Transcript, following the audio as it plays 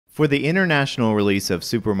For the international release of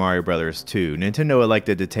Super Mario Bros. 2, Nintendo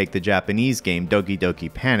elected to take the Japanese game Doki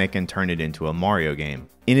Doki Panic and turn it into a Mario game.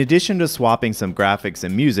 In addition to swapping some graphics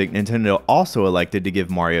and music, Nintendo also elected to give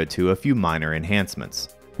Mario 2 a few minor enhancements.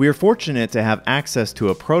 We are fortunate to have access to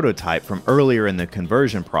a prototype from earlier in the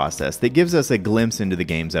conversion process that gives us a glimpse into the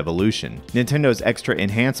game's evolution. Nintendo's extra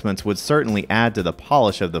enhancements would certainly add to the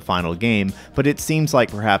polish of the final game, but it seems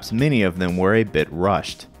like perhaps many of them were a bit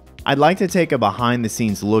rushed. I'd like to take a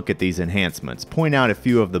behind-the-scenes look at these enhancements, point out a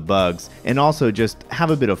few of the bugs, and also just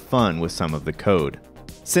have a bit of fun with some of the code.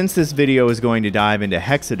 Since this video is going to dive into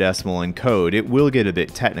hexadecimal and code, it will get a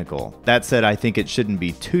bit technical. That said, I think it shouldn't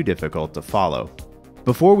be too difficult to follow.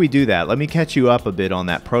 Before we do that, let me catch you up a bit on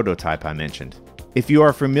that prototype I mentioned. If you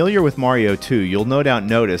are familiar with Mario 2, you'll no doubt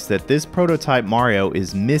notice that this prototype Mario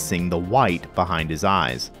is missing the white behind his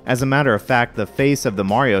eyes. As a matter of fact, the face of the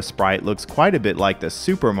Mario sprite looks quite a bit like the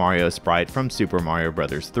Super Mario sprite from Super Mario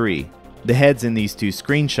Bros. 3. The heads in these two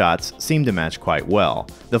screenshots seem to match quite well.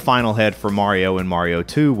 The final head for Mario in Mario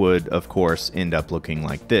 2 would, of course, end up looking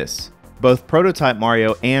like this. Both Prototype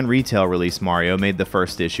Mario and Retail Release Mario made the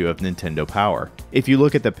first issue of Nintendo Power. If you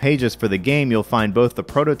look at the pages for the game, you'll find both the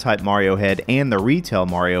Prototype Mario head and the Retail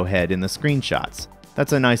Mario head in the screenshots.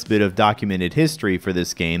 That's a nice bit of documented history for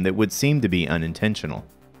this game that would seem to be unintentional.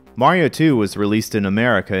 Mario 2 was released in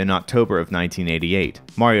America in October of 1988.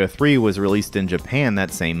 Mario 3 was released in Japan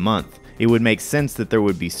that same month. It would make sense that there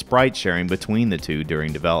would be sprite sharing between the two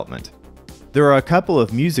during development. There are a couple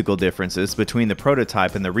of musical differences between the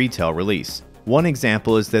prototype and the retail release. One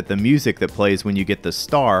example is that the music that plays when you get the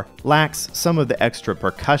star lacks some of the extra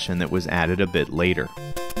percussion that was added a bit later.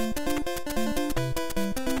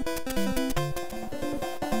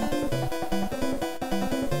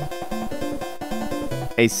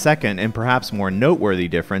 A second and perhaps more noteworthy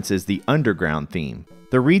difference is the underground theme.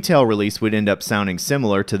 The retail release would end up sounding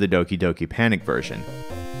similar to the Doki Doki Panic version.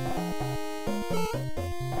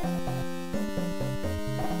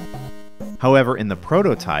 However, in the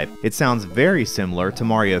prototype, it sounds very similar to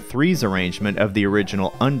Mario 3's arrangement of the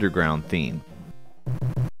original underground theme.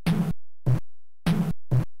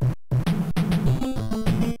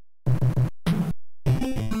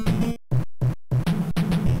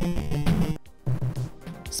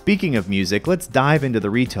 Speaking of music, let's dive into the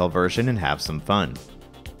retail version and have some fun.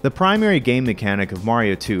 The primary game mechanic of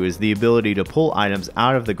Mario 2 is the ability to pull items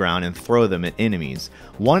out of the ground and throw them at enemies.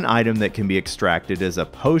 One item that can be extracted is a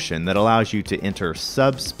potion that allows you to enter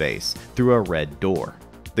subspace through a red door.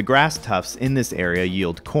 The grass tufts in this area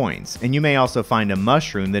yield coins, and you may also find a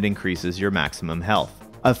mushroom that increases your maximum health.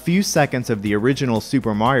 A few seconds of the original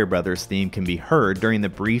Super Mario Bros. Theme can be heard during the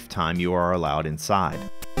brief time you are allowed inside.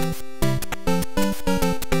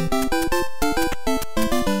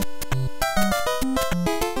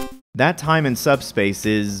 That time in subspace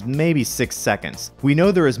is maybe 6 seconds. We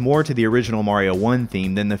know there is more to the original Mario 1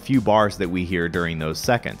 theme than the few bars that we hear during those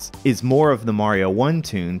seconds. Is more of the Mario 1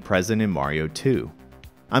 tune present in Mario 2?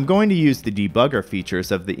 I'm going to use the debugger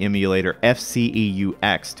features of the emulator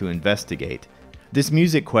FCEUX to investigate. This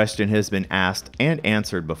music question has been asked and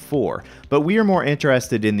answered before, but we are more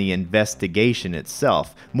interested in the investigation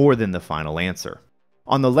itself more than the final answer.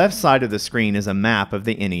 On the left side of the screen is a map of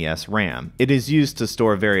the NES RAM. It is used to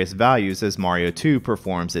store various values as Mario 2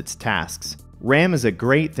 performs its tasks. RAM is a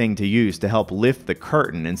great thing to use to help lift the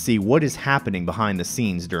curtain and see what is happening behind the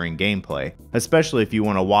scenes during gameplay, especially if you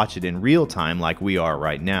want to watch it in real time like we are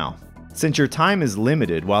right now. Since your time is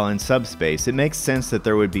limited while in subspace, it makes sense that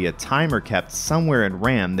there would be a timer kept somewhere in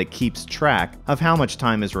RAM that keeps track of how much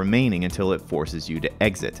time is remaining until it forces you to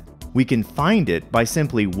exit. We can find it by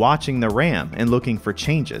simply watching the RAM and looking for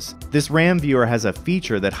changes. This RAM viewer has a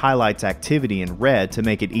feature that highlights activity in red to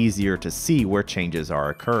make it easier to see where changes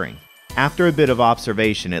are occurring. After a bit of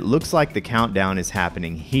observation, it looks like the countdown is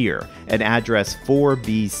happening here at address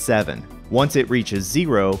 4B7. Once it reaches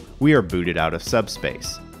 0, we are booted out of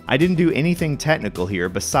subspace. I didn't do anything technical here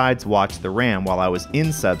besides watch the RAM while I was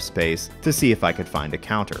in subspace to see if I could find a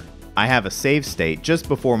counter. I have a save state just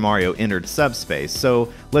before Mario entered subspace,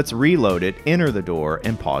 so let's reload it, enter the door,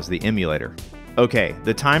 and pause the emulator. Okay,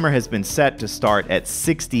 the timer has been set to start at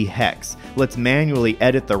 60 hex. Let's manually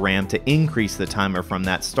edit the RAM to increase the timer from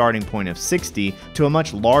that starting point of 60 to a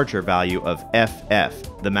much larger value of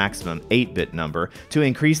FF, the maximum 8-bit number, to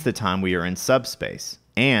increase the time we are in subspace.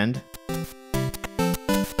 And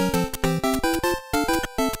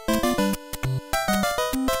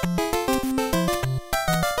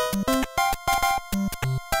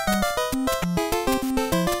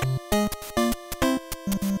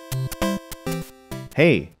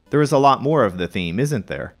hey, there is a lot more of the theme, isn't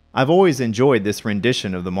there? I've always enjoyed this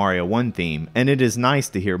rendition of the Mario 1 theme, and it is nice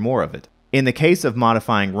to hear more of it. In the case of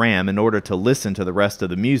modifying RAM in order to listen to the rest of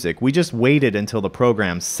the music, we just waited until the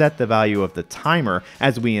program set the value of the timer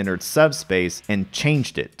as we entered subspace and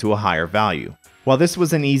changed it to a higher value. While this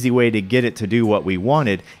was an easy way to get it to do what we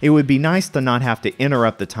wanted, it would be nice to not have to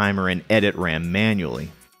interrupt the timer and edit RAM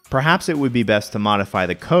manually. Perhaps it would be best to modify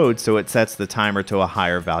the code so it sets the timer to a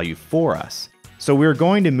higher value for us. So we're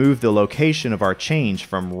going to move the location of our change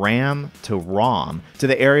from RAM to ROM to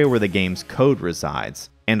the area where the game's code resides,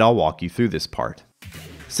 and I'll walk you through this part.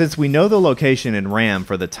 Since we know the location in RAM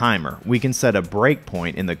for the timer, we can set a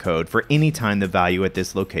breakpoint in the code for any time the value at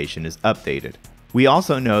this location is updated. We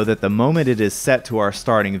also know that the moment it is set to our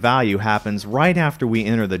starting value happens right after we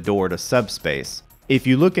enter the door to subspace. If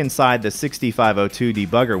you look inside the 6502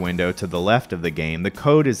 debugger window to the left of the game, the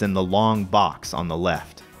code is in the long box on the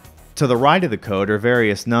left. To the right of the code are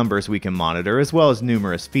various numbers we can monitor as well as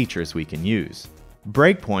numerous features we can use.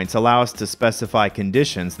 Breakpoints allow us to specify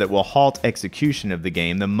conditions that will halt execution of the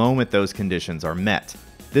game the moment those conditions are met.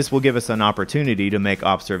 This will give us an opportunity to make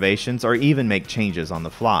observations or even make changes on the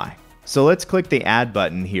fly. So let's click the Add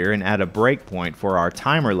button here and add a breakpoint for our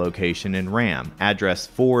timer location in RAM, address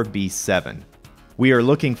 4B7. We are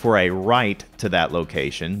looking for a write to that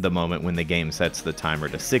location the moment when the game sets the timer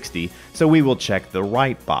to 60, so we will check the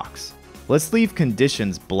write box. Let's leave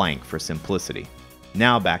conditions blank for simplicity.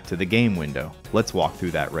 Now back to the game window. Let's walk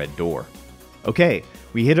through that red door. Okay,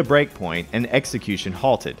 we hit a breakpoint and execution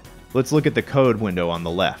halted. Let's look at the code window on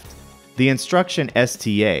the left. The instruction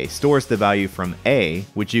STA stores the value from A,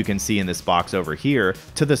 which you can see in this box over here,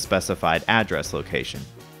 to the specified address location.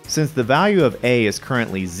 Since the value of A is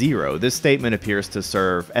currently 0, this statement appears to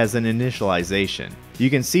serve as an initialization. You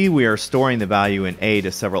can see we are storing the value in A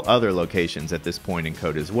to several other locations at this point in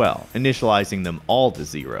code as well, initializing them all to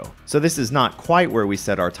 0. So this is not quite where we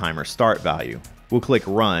set our timer start value. We'll click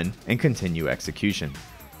Run and continue execution.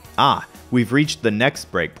 We've reached the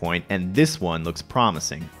next breakpoint, and this one looks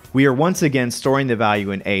promising. We are once again storing the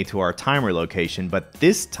value in A to our timer location, but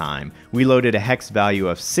this time we loaded a hex value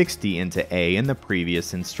of 60 into A in the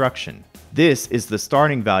previous instruction. This is the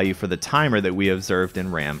starting value for the timer that we observed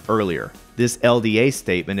in RAM earlier. This LDA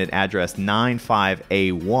statement at address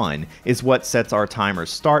 95A1 is what sets our timer's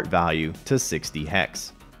start value to 60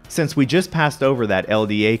 hex. Since we just passed over that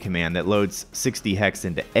LDA command that loads 60 hex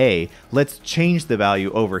into A, let's change the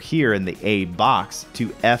value over here in the A box to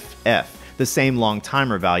FF. The same long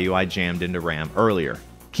timer value I jammed into RAM earlier.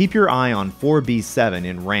 Keep your eye on 4B7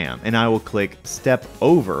 in RAM, and I will click Step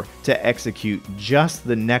Over to execute just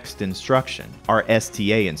the next instruction, our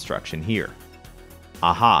STA instruction here.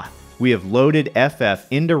 We have loaded FF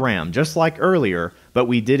into RAM just like earlier, but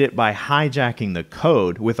we did it by hijacking the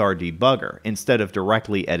code with our debugger instead of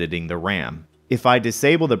directly editing the RAM. If I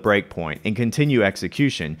disable the breakpoint and continue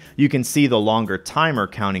execution, you can see the longer timer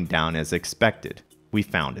counting down as expected. We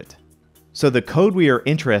found it. So the code we are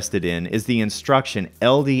interested in is the instruction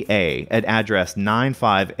LDA at address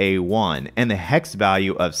 95A1 and the hex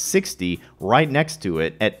value of 60 right next to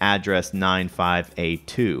it at address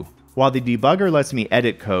 95A2. While the debugger lets me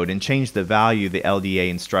edit code and change the value the LDA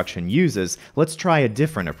instruction uses, let's try a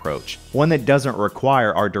different approach, one that doesn't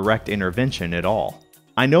require our direct intervention at all.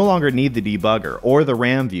 I no longer need the debugger or the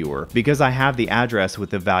RAM viewer because I have the address with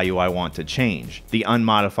the value I want to change, the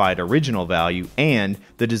unmodified original value, and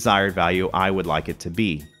the desired value I would like it to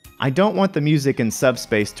be. I don't want the music in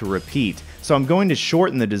subspace to repeat, so I'm going to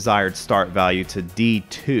shorten the desired start value to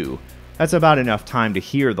D2. That's about enough time to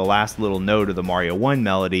hear the last little note of the Mario 1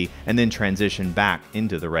 melody and then transition back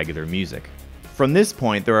into the regular music. From this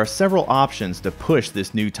point, there are several options to push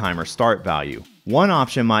this new timer start value. One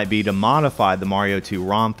option might be to modify the Mario 2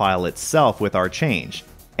 ROM file itself with our change.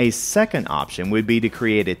 A second option would be to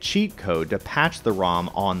create a cheat code to patch the ROM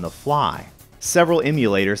on the fly. Several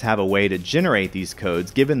emulators have a way to generate these codes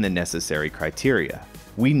given the necessary criteria.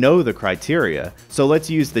 We know the criteria, so let's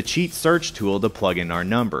use the cheat search tool to plug in our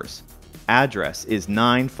numbers. Address is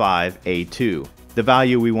 95A2. The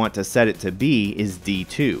value we want to set it to be is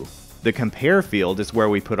D2. The compare field is where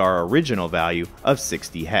we put our original value of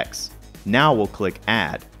 60 hex. Now we'll click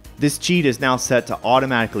Add. This cheat is now set to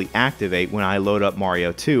automatically activate when I load up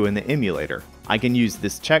Mario 2 in the emulator. I can use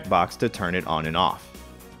this checkbox to turn it on and off.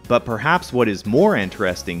 But perhaps what is more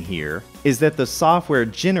interesting here is that the software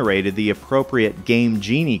generated the appropriate Game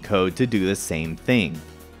Genie code to do the same thing.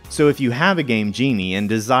 So if you have a Game Genie and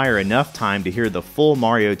desire enough time to hear the full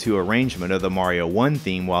Mario 2 arrangement of the Mario 1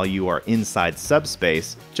 theme while you are inside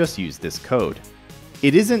subspace, just use this code.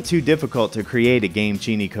 It isn't too difficult to create a Game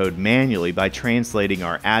Genie code manually by translating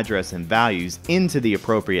our address and values into the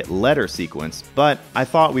appropriate letter sequence, but I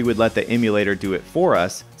thought we would let the emulator do it for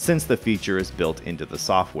us since the feature is built into the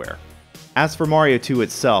software. As for Mario 2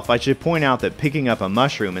 itself, I should point out that picking up a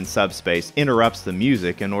mushroom in subspace interrupts the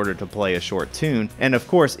music in order to play a short tune, and of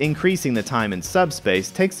course increasing the time in subspace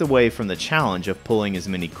takes away from the challenge of pulling as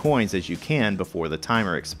many coins as you can before the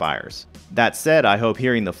timer expires. That said, I hope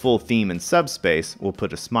hearing the full theme in subspace will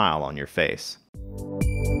put a smile on your face.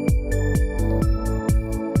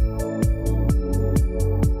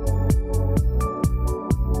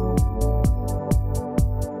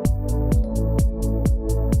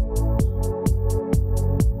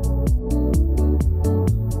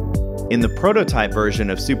 In the prototype version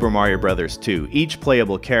of Super Mario Bros. 2, each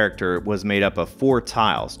playable character was made up of 4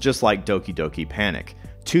 tiles, just like Doki Doki Panic.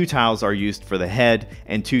 2 tiles are used for the head,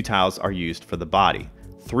 and 2 tiles are used for the body.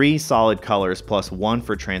 3 solid colors plus 1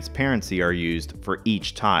 for transparency are used for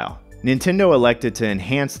each tile. Nintendo elected to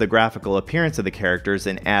enhance the graphical appearance of the characters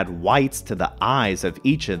and add whites to the eyes of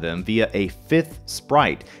each of them via a 5th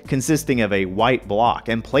sprite consisting of a white block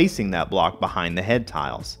and placing that block behind the head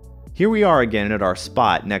tiles. Here we are again at our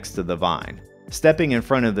spot next to the vine. Stepping in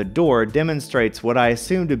front of the door demonstrates what I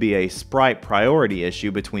assume to be a sprite priority issue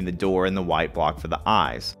between the door and the white block for the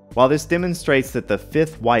eyes. While this demonstrates that the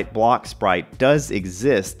 5th white block sprite does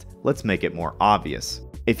exist, let's make it more obvious.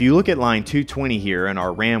 If you look at line 220 here in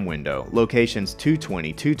our RAM window, locations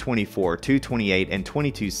 220, 224, 228, and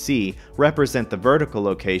 22C represent the vertical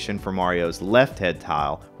location for Mario's left head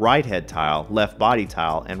tile, right head tile, left body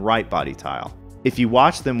tile, and right body tile. If you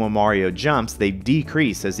watch them when Mario jumps, they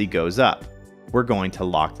decrease as he goes up. We're going to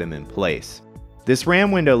lock them in place. This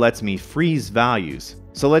RAM window lets me freeze values,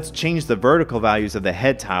 so let's change the vertical values of the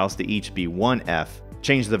head tiles to each be 1F,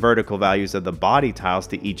 change the vertical values of the body tiles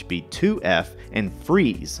to each be 2F, and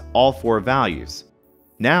freeze all 4 values.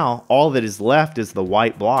 Now, all that is left is the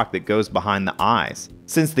white block that goes behind the eyes.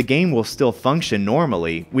 Since the game will still function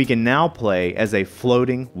normally, we can now play as a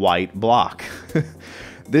floating white block.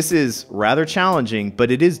 This is rather challenging, but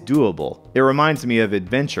it is doable. It reminds me of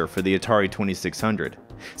Adventure for the Atari 2600.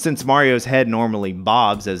 Since Mario's head normally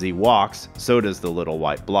bobs as he walks, so does the little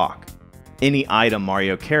white block. Any item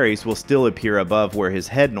Mario carries will still appear above where his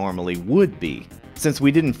head normally would be. Since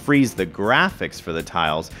we didn't freeze the graphics for the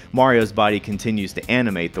tiles, Mario's body continues to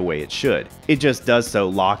animate the way it should. It just does so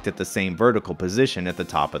locked at the same vertical position at the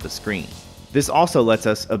top of the screen. This also lets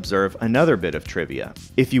us observe another bit of trivia.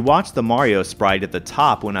 If you watch the Mario sprite at the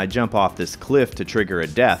top when I jump off this cliff to trigger a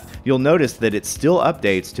death, you'll notice that it still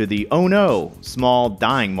updates to the "oh no" small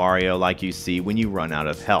dying Mario like you see when you run out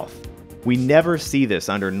of health. We never see this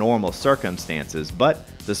under normal circumstances, but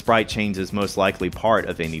the sprite change is most likely part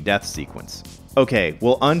of any death sequence. Okay,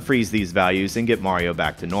 we'll unfreeze these values and get Mario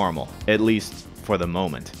back to normal, at least for the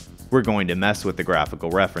moment. We're going to mess with the graphical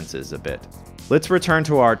references a bit. Let's return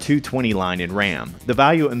to our 220 line in RAM. The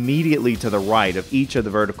value immediately to the right of each of the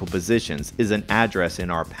vertical positions is an address in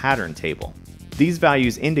our pattern table. These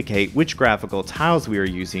values indicate which graphical tiles we are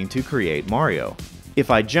using to create Mario. If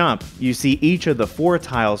I jump, you see each of the 4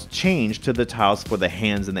 tiles change to the tiles for the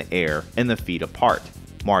hands in the air and the feet apart.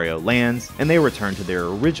 Mario lands, and they return to their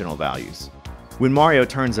original values. When Mario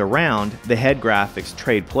turns around, the head graphics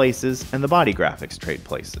trade places and the body graphics trade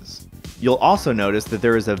places. You'll also notice that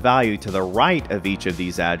there is a value to the right of each of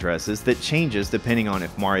these addresses that changes depending on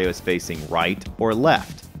if Mario is facing right or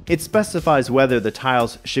left. It specifies whether the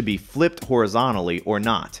tiles should be flipped horizontally or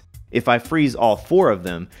not. If I freeze all 4 of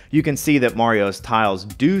them, you can see that Mario's tiles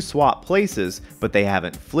do swap places, but they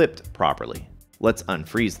haven't flipped properly. Let's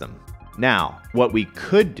unfreeze them. Now, what we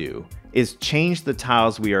could do is change the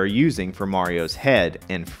tiles we are using for Mario's head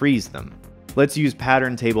and freeze them. Let's use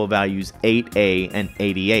pattern table values 8A and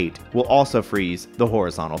 88. We'll also freeze the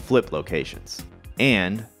horizontal flip locations.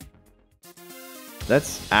 And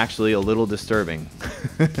that's actually a little disturbing.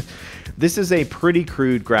 This is a pretty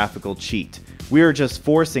crude graphical cheat. We are just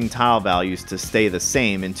forcing tile values to stay the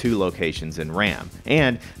same in 2 locations in RAM.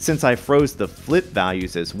 And since I froze the flip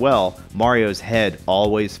values as well, Mario's head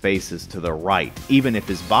always faces to the right, even if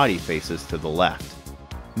his body faces to the left.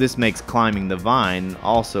 This makes climbing the vine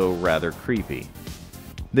also rather creepy.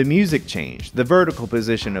 The music change, the vertical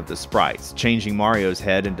position of the sprites, changing Mario's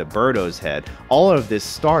head into Birdo's head, all of this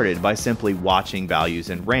started by simply watching values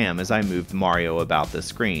in RAM as I moved Mario about the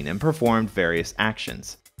screen and performed various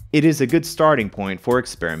actions. It is a good starting point for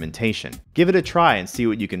experimentation. Give it a try and see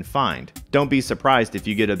what you can find. Don't be surprised if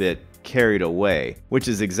you get a bit carried away, which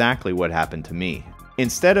is exactly what happened to me.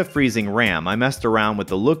 Instead of freezing RAM, I messed around with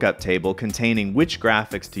the lookup table containing which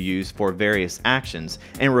graphics to use for various actions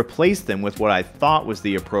and replaced them with what I thought was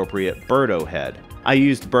the appropriate Birdo head. I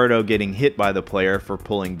used Birdo getting hit by the player for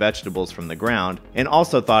pulling vegetables from the ground, and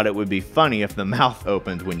also thought it would be funny if the mouth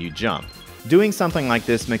opened when you jump. Doing something like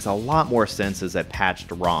this makes a lot more sense as a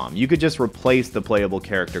patched ROM. You could just replace the playable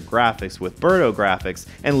character graphics with Birdo graphics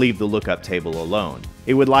and leave the lookup table alone.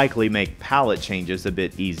 It would likely make palette changes a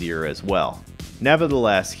bit easier as well.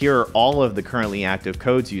 Nevertheless, here are all of the currently active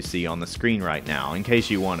codes you see on the screen right now, in case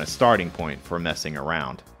you want a starting point for messing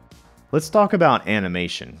around. Let's talk about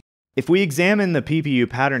animation. If we examine the PPU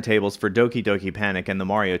pattern tables for Doki Doki Panic and the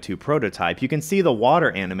Mario 2 prototype, you can see the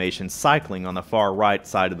water animation cycling on the far right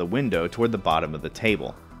side of the window toward the bottom of the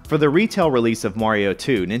table. For the retail release of Mario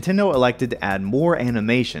 2, Nintendo elected to add more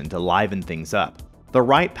animation to liven things up. The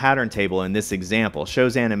right pattern table in this example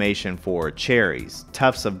shows animation for cherries,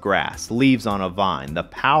 tufts of grass, leaves on a vine, the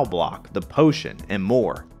POW block, the potion, and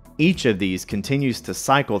more. Each of these continues to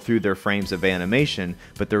cycle through their frames of animation,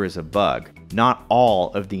 but there is a bug. Not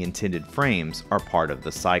all of the intended frames are part of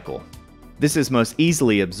the cycle. This is most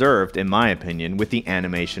easily observed, in my opinion, with the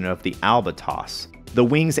animation of the albatross. The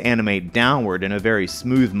wings animate downward in a very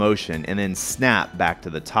smooth motion and then snap back to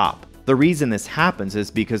the top. The reason this happens is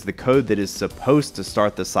because the code that is supposed to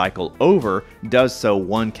start the cycle over does so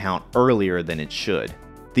one count earlier than it should.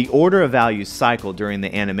 The order of values cycle during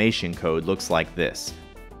the animation code looks like this.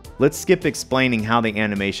 Let's skip explaining how the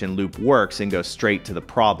animation loop works and go straight to the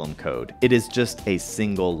problem code. It is just a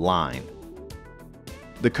single line.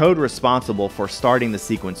 The code responsible for starting the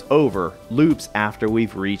sequence over loops after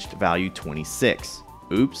we've reached value 26.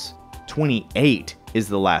 Oops, 28 is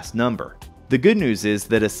the last number. The good news is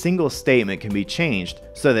that a single statement can be changed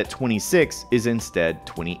so that 26 is instead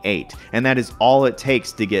 28, and that is all it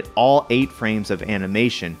takes to get all 8 frames of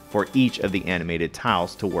animation for each of the animated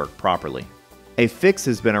tiles to work properly. A fix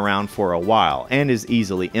has been around for a while and is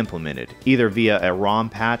easily implemented, either via a ROM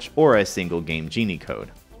patch or a single Game Genie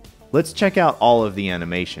code. Let's check out all of the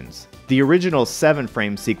animations. The original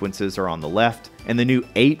 7-frame sequences are on the left, and the new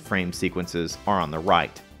 8-frame sequences are on the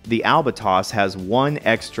right. The albatross has 1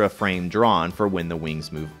 extra frame drawn for when the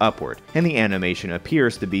wings move upward, and the animation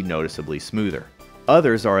appears to be noticeably smoother.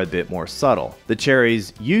 Others are a bit more subtle. The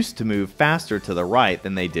cherries used to move faster to the right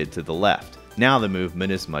than they did to the left. Now the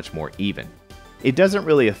movement is much more even. It doesn't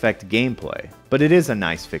really affect gameplay, but it is a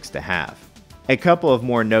nice fix to have. A couple of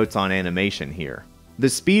more notes on animation here. The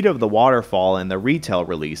speed of the waterfall in the retail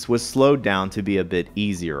release was slowed down to be a bit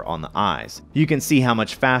easier on the eyes. You can see how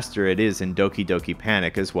much faster it is in Doki Doki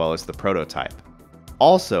Panic as well as the prototype.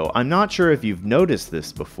 Also, I'm not sure if you've noticed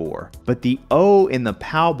this before, but the O in the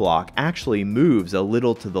POW block actually moves a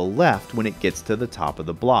little to the left when it gets to the top of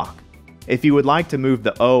the block. If you would like to move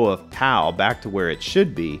the O of POW back to where it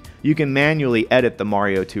should be, you can manually edit the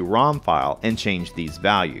Mario 2 ROM file and change these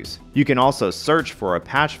values. You can also search for a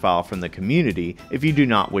patch file from the community if you do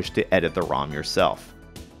not wish to edit the ROM yourself.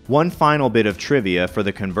 One final bit of trivia for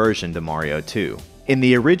the conversion to Mario 2. In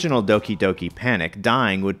the original Doki Doki Panic,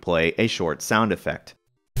 dying would play a short sound effect.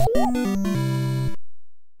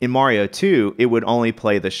 In Mario 2, it would only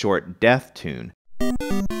play the short death tune.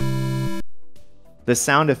 The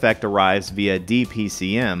sound effect arrives via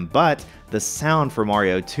DPCM, but the sound for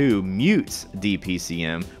Mario 2 mutes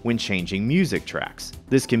DPCM when changing music tracks.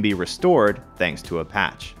 This can be restored thanks to a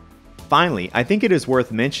patch. Finally, I think it is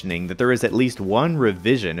worth mentioning that there is at least one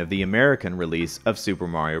revision of the American release of Super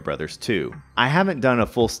Mario Bros. 2. I haven't done a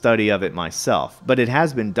full study of it myself, but it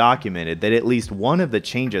has been documented that at least one of the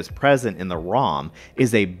changes present in the ROM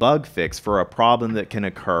is a bug fix for a problem that can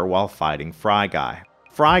occur while fighting Fry Guy.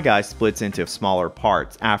 Fry Guy splits into smaller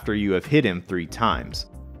parts after you have hit him 3 times.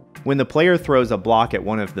 When the player throws a block at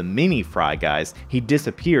one of the mini Fry Guys, he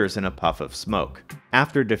disappears in a puff of smoke.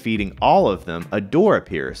 After defeating all of them, a door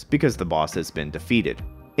appears because the boss has been defeated.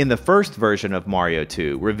 In the first version of Mario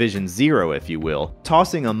 2, revision 0 if you will,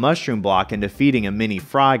 tossing a mushroom block and defeating a mini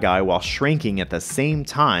Fry Guy while shrinking at the same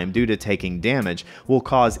time due to taking damage will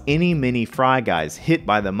cause any mini Fry Guys hit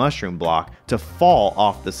by the mushroom block to fall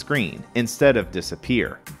off the screen instead of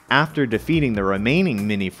disappear. After defeating the remaining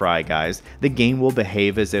mini Fry Guys, the game will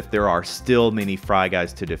behave as if there are still mini Fry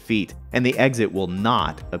Guys to defeat, and the exit will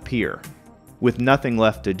not appear. With nothing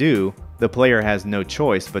left to do, the player has no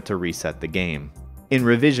choice but to reset the game. In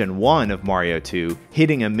revision 1 of Mario 2,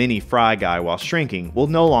 hitting a mini Fry Guy while shrinking will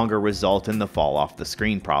no longer result in the fall off the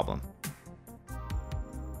screen problem.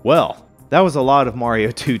 Well, that was a lot of Mario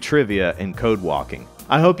 2 trivia and code walking.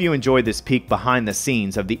 I hope you enjoyed this peek behind the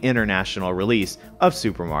scenes of the international release of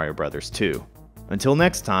Super Mario Bros. 2. Until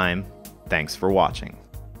next time, thanks for watching.